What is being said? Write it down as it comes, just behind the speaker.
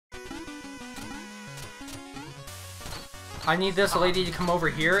I need this lady to come over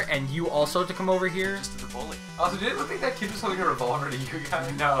here, and you also to come over here. Just the bully. Also, did it look like that kid was holding a revolver to you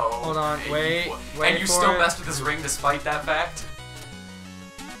guys? No. Hold on, wait And you for still it. messed with this ring despite that fact?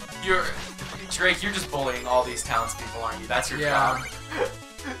 Drake, you're just bullying all these townspeople, aren't you? That's your job.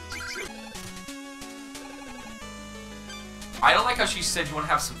 I don't like how she said you want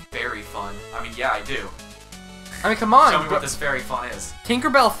to have some fairy fun. I mean, yeah, I do. I mean, come on. Show me what this fairy fun is.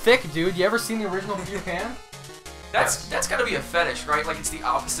 Tinkerbell thick, dude. You ever seen the original Peter Pan? That's gotta be a fetish, right? Like, it's the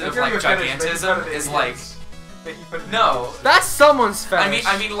opposite of, It's like, gotta be a fetish, gigantism is, like... idiots. No. That's someone's fetish.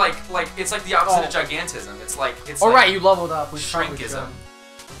 I mean, like, it's like the opposite of gigantism. It's like, Alright, you leveled up. We shrinkism.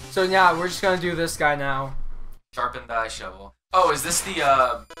 So, yeah, we're just gonna do this guy now. Sharpen thy shovel. Oh, is this the, is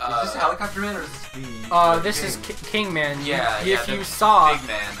this Helicopter Man or is this the... this is King Man. Yeah, If you saw... Big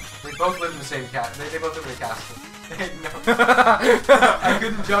Man. They both live in the same castle. They both live in a castle. No. I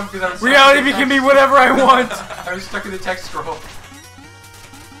couldn't jump because I was... Reality can be whatever I want! I was stuck in the text scroll.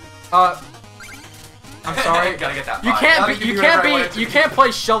 I'm sorry. Gotta get that You can't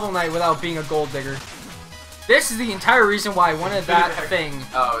play Shovel Knight without being a gold digger. This is the entire reason why I wanted that thing.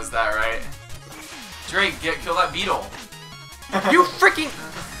 Oh, is that right? Drake, kill that beetle. You freaking...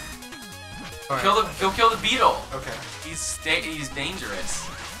 Kill the beetle. Okay. He's dangerous.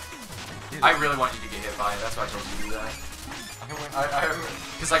 I really wanted you to get hit by it. That's why I told you to do that.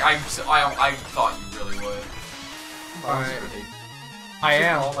 Because like I thought you really would. I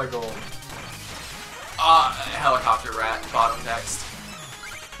am. All my gold. Helicopter rat. Bottom text.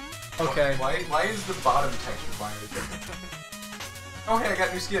 Okay. Why is the bottom text required? Oh hey, I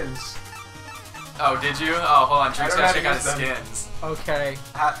got new skins. Oh, did you? Oh, hold on. Drake's gotta check out his them. skins. Okay.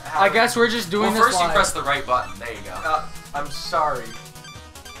 How I guess we're just doing well, this first you press the right button. There you go. I'm sorry.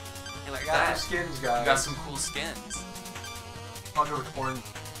 Like I got new skins, guys. You got some cool skins. I'll go with horn.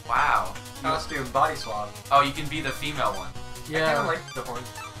 Wow. Costume body swap. Oh, you can be the female one. Yeah. I kinda like the horn.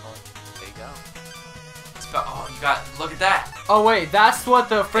 There you go. Oh, you got. Look at that. Oh wait, that's what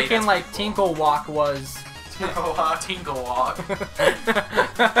the freaking that's like pretty cool. Tinklewalk was. Tinklewalk.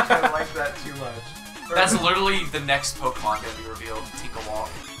 I like that too much. That's literally the next Pokemon gonna be revealed. Tinklewalk.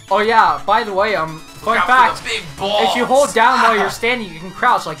 Oh yeah. By the way, fun Look out fact: for the big balls. if you hold down while you're standing, you can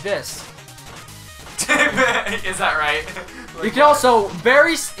crouch like this. Is that right? You can also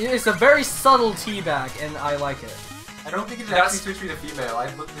it's a very subtle teabag, and I like it. I don't think it actually switched me to female. I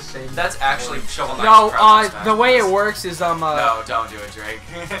look the same. That's actually Shovel Knight's No, crouch the way it works is No, don't do it, Drake.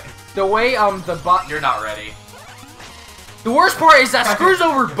 the way You're not ready. The worst part is that screws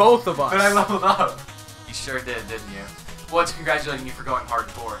over both of us. But I leveled up. You sure did, didn't you? Well, it's congratulating you for going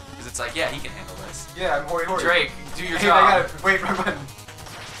hardcore. Because it's like, yeah, he can handle this. Yeah, I'm hori. Drake, do your Hey, job. I got it. Wait, right button.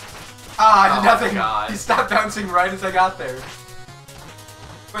 I did nothing. God. He stopped bouncing right as I got there.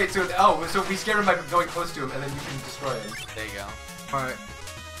 Wait, so we scared him by going close to him, and then you can destroy him. There you go. Alright.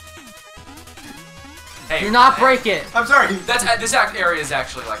 Hey, Do not break it. I'm sorry. This area is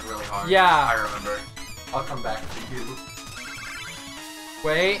actually like really hard. Yeah. I remember. I'll come back to you.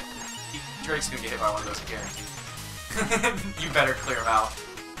 Wait. Drake's gonna get hit by one of those, guaranteed. You better clear him out.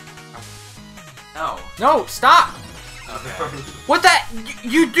 No. No, stop. Okay. What that?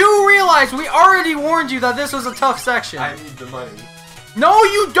 You do realize we already warned you that this was a tough section. I need the money. No,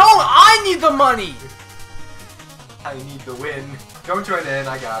 you don't. I need the money. I need the win. Don't join in.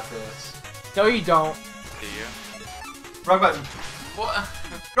 I got this. No, you don't. Do you? Wrong button. What?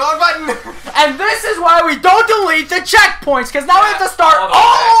 Wrong button. And this is why we don't delete the checkpoints, because now we have to start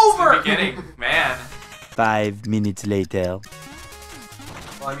all over. The beginning, man. 5 minutes later.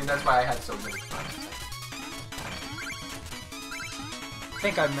 Well, I mean that's why I had so many. I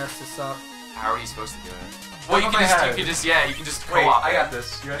think I messed this up. How are you supposed to do it? Well, you can just Wait, co-op I it. got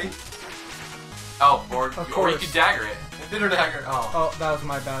this. You ready? Oh, or you course. could dagger it. Bitter dagger. Oh. Oh, that was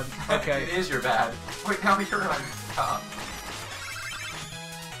my bad. Okay. It is your bad. Wait, now you're on top.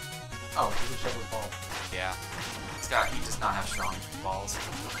 Oh, he's a shovel ball. Yeah. He does not have strong balls.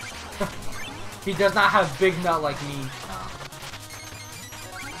 He does not have big nut like me. No.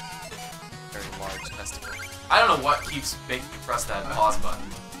 Very large testicle. I don't know what keeps making you press that pause button.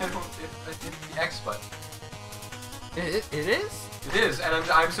 It's the X button. It is? It is, and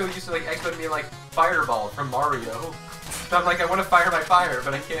I'm so used to like X button being like Fireball from Mario. So I'm like, I want to fire my fire,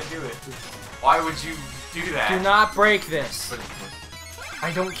 but I can't do it. Why would you do that? Do not break this.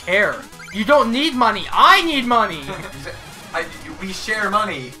 I don't care. You don't need money. I need money. We share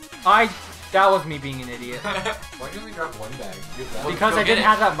money. That was me being an idiot. Why did you only drop one bag? Because I didn't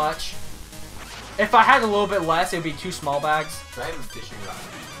have that much. If I had a little bit less, it would be 2 small bags. I have a fishing rod.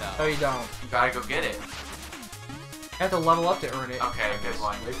 No, you don't. You gotta go get it. You have to level up to earn it. Okay, good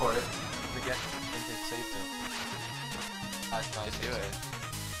one. Wait for it. That's nice. Do it.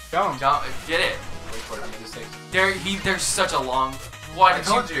 Go. Jump, get it. Wait for it. I'm gonna just say. There's such a long. Why I did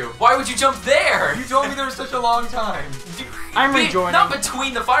told you. Why would you jump there? You told me there was such a long time. I'm rejoining. Not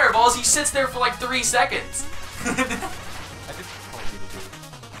between the fireballs. He sits there for like 3 seconds. I did told you to do.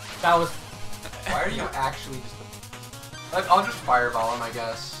 That was. Why are you actually just? Like, I'll just fireball him, I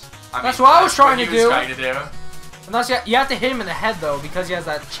guess. That's what I was trying to he was do. trying to do. Unless you have to hit him in the head though, because he has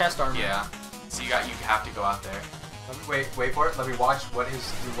that chest armor. Yeah. So you have to go out there. Let me wait for it. Let me watch what the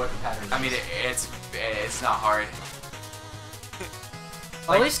pattern is. I mean, it's not hard.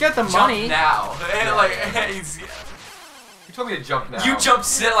 At least get the money. Jump now. Yeah. Like you told me to jump now. you jumped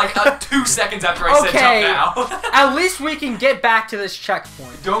like 2 seconds after I said jump now. At least we can get back to this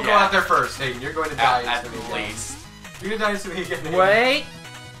checkpoint. Don't go out there first, Hayden. You're going to die At instantly. least. You're gonna die instantly again. Wait.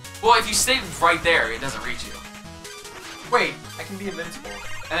 Well, if you stay right there, it doesn't reach you. Wait, I can be invincible.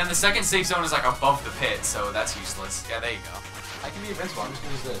 And then the second safe zone is like above the pit, so that's useless. Yeah, there you go. I can be invincible. I'm just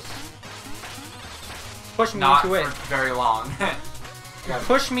gonna use this. Push me Not into it. for very long.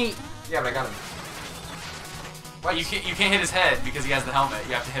 Push me. Yeah, but I got him. What? You can't hit his head because he has the helmet.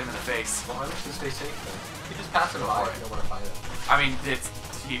 You have to hit him in the face. Well, I'm just gonna stay safe then. You just pass him by if you don't want to fight him. I mean, it's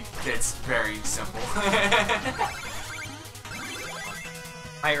very simple.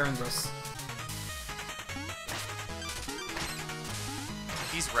 I earned this.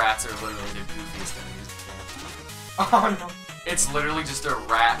 These rats are literally the goofiest enemies. Oh no. It's literally just a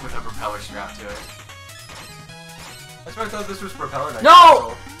rat with a propeller strapped to it. That's why I thought this was propeller knife.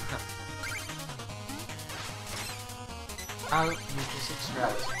 No! I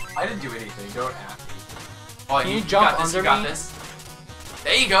didn't do anything. Don't at me. Oh, Can you got jump this, under you got me? this.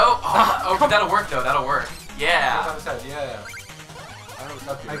 There you go. Oh, come that'll work though. That'll work. Jump Yeah. on his head. Yeah. I don't know what's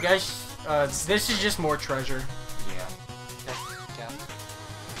up here. I guess this is just more treasure. Yeah. Who's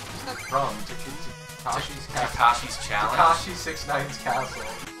that from? Takashi's castle. Takashi's challenge. Takashi 69's castle.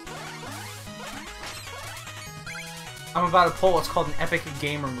 I'm about to pull what's called an epic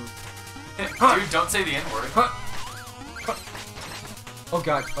gamer move. Dude, don't say the N-word. Oh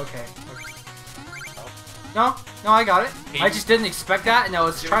god, okay. No, I got it. I just didn't expect that, and I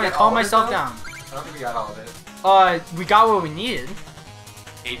was Did we trying to get calm all of it, myself though? down. I don't think we got all of it. We got what we needed.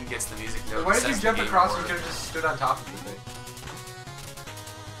 Aiden gets the music note. Why did says you the jump game across? You word. could have just stood on top of the thing.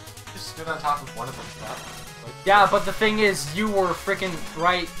 Just stood on top of one of them. Like, Yeah, but the thing is, you were freaking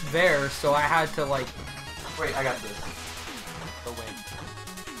right there, so I had to, like, wait, I got this. The win.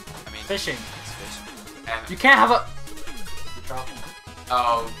 I mean, fishing. it's fishing. And, You can't have a... Good job.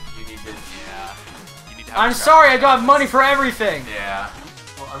 oh, you need to. Yeah. You need to have I'm a sorry, I trap. don't have money for everything! Yeah.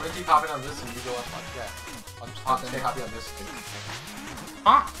 Well, I'm gonna keep hopping on this and you go up on that. I'll just stay hopping on this thing.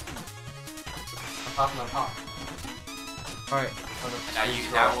 Huh? I'm hopping on top. Alright. Oh, no, And now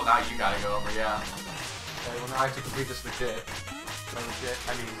you gotta go over. Yeah. Okay, well, now I have to complete this legit. By legit,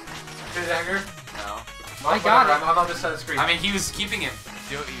 I mean, fit hanger? No. I got it. I'm on this side of the screen. I mean, he was keeping it.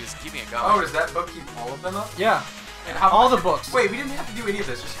 He was keeping it going. oh, does that book keep all of them up? Yeah. And how All the books. Wait, we didn't have to do any of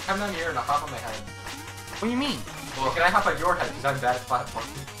this. Just come down here and I'll hop on my head. What do you mean? Well, can I hop on your head? Because I'm bad at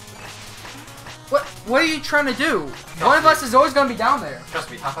platforming. What are you trying to do? One of us is always gonna be down there. Trust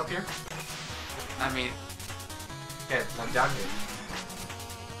me, hop up here. I mean, Okay, I'm down here.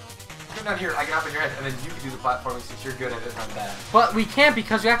 Come down here, I can hop on your head, and then you can do the platforming since you're good at it and I'm bad. But we can't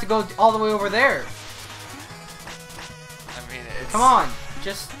because we have to go all the way over there. I mean, it's. Come on,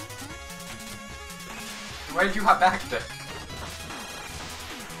 just... Why did you hop back then?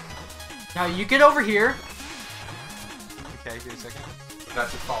 Now you get over here. Okay, give me a second.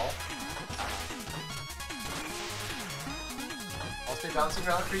 That's a fall. I'll stay bouncing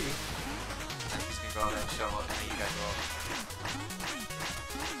around for you. I'm just gonna go over and shovel it, and then you guys go over.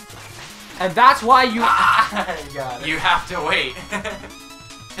 And that's why you... I got it. You have to wait.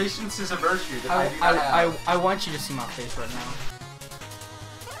 Patience is a virtue that I do not have. I want you to see my face right now.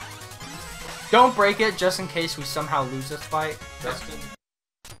 Don't break it, just in case we somehow lose this fight. Justin.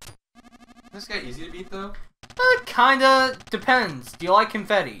 Is this guy easy to beat, though? Kinda depends. Do you like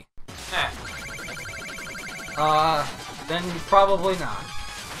confetti? Then probably not. I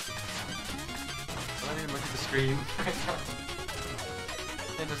don't even look at the screen.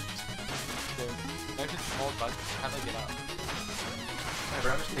 There's just small bugs. How do I get out?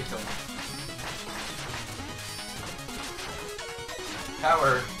 Whatever, I'm just gonna kill him.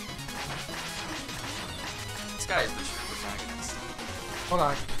 Power. This guy is the true protagonist. Hold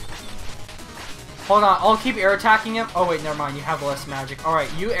on. Hold on, I'll keep air attacking him. Oh wait, never mind, you have less magic. Alright,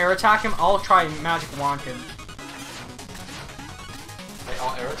 you air attack him, I'll try magic wand him. Wait,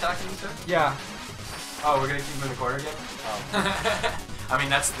 I'll air attack him, you said? Yeah. Oh, we're gonna keep him in the corner again? Oh. I mean,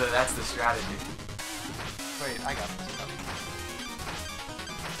 that's the strategy. Wait, I got this.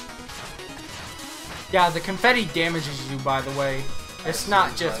 Yeah, the confetti damages you, by the way. It's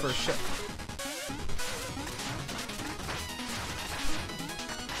not just for show.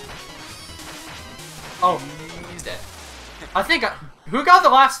 Oh, He's dead. I think who got the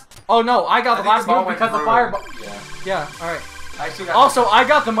last? Oh no, I got the last move went because the through fireball. it. Yeah. Yeah, all right. I actually got Also, I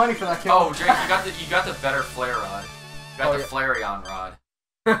got the money for that kill. Oh, Drake, you got the better flare rod. You got the Flareon rod.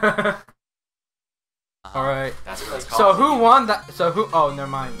 All right. That's what it's called. So who won that? So who? Oh, never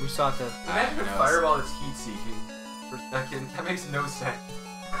mind. We saw the. Imagine a fireball that's heat seeking for a second. That makes no sense.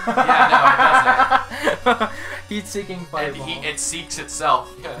 Yeah, no, it doesn't. Heat-seeking And fireball. it seeks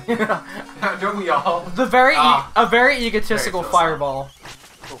itself. Yeah. Don't we all? The very a very egotistical Very fireball.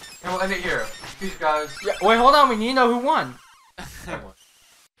 And we'll end it here. Peace, guys. Yeah, wait, hold on. We need to know who won.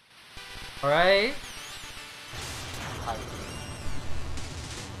 All right.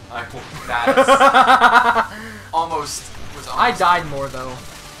 That is almost. I died more though.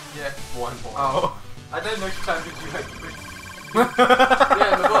 Yeah, one more. Oh. I died next time because you had pushed. Yeah,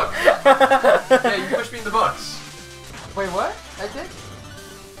 Yeah, in the book. Yeah, you pushed me in the books. Wait, what? I did?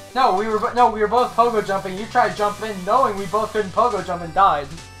 No, we were both pogo jumping. You tried to jump in knowing we both couldn't pogo jump and died.